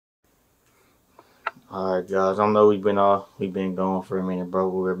Alright guys, I know we've been going for a minute, bro.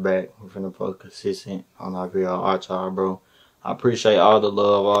 We're back. We're finna post consistent on our video Archar, bro. I appreciate all the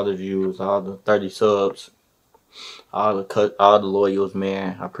love, all the views, all the 30 subs, all the loyals,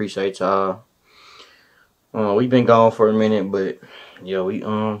 man. I appreciate y'all. We've been gone for a minute, but yeah, we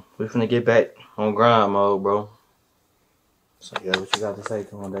finna get back on grind mode, bro. So yeah, what you got to say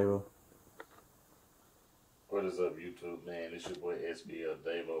to him, Davo? What is up, YouTube, man? It's your boy SBL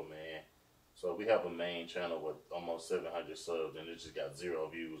Davo, man. So we have a main channel with almost 700 subs, and it just got 0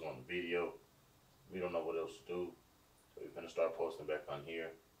 views on the video. We don't know what else to do, so we're gonna start posting back on here.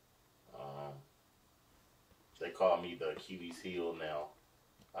 They call me the Achilles heel now.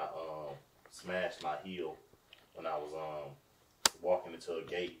 I smashed my heel when I was walking into a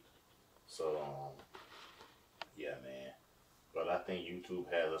gate. So yeah, man. But I think YouTube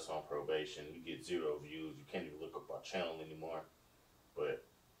has us on probation. We get 0 views. You can't even look up our channel anymore. But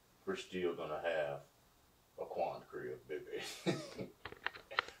we're still gonna have a Quan crib, baby.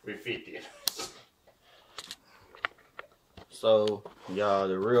 We're 50. So y'all,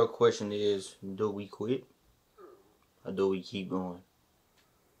 the real question is, do we quit or do we keep going?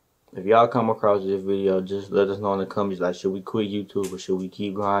 If y'all come across this video, just let us know in the comments, like, should we quit YouTube or should we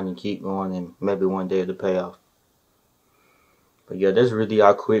keep grinding, keep going, and maybe one day it'll pay off. But yeah, that's really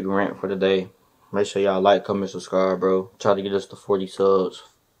our quick rant for today. Make sure y'all like, comment, subscribe, bro. Try to get us to 40 subs.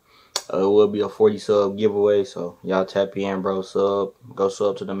 It will be a 40 sub giveaway, so y'all tap in, bro. Go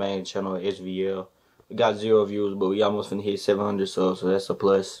sub to the main channel at SVL. We got 0 views, but we almost finna hit 700 subs, so that's a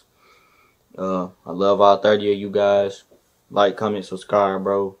plus. I love all 30 of you guys. Like, comment, subscribe,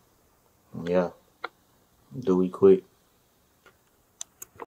 bro. Yeah. Do we quit?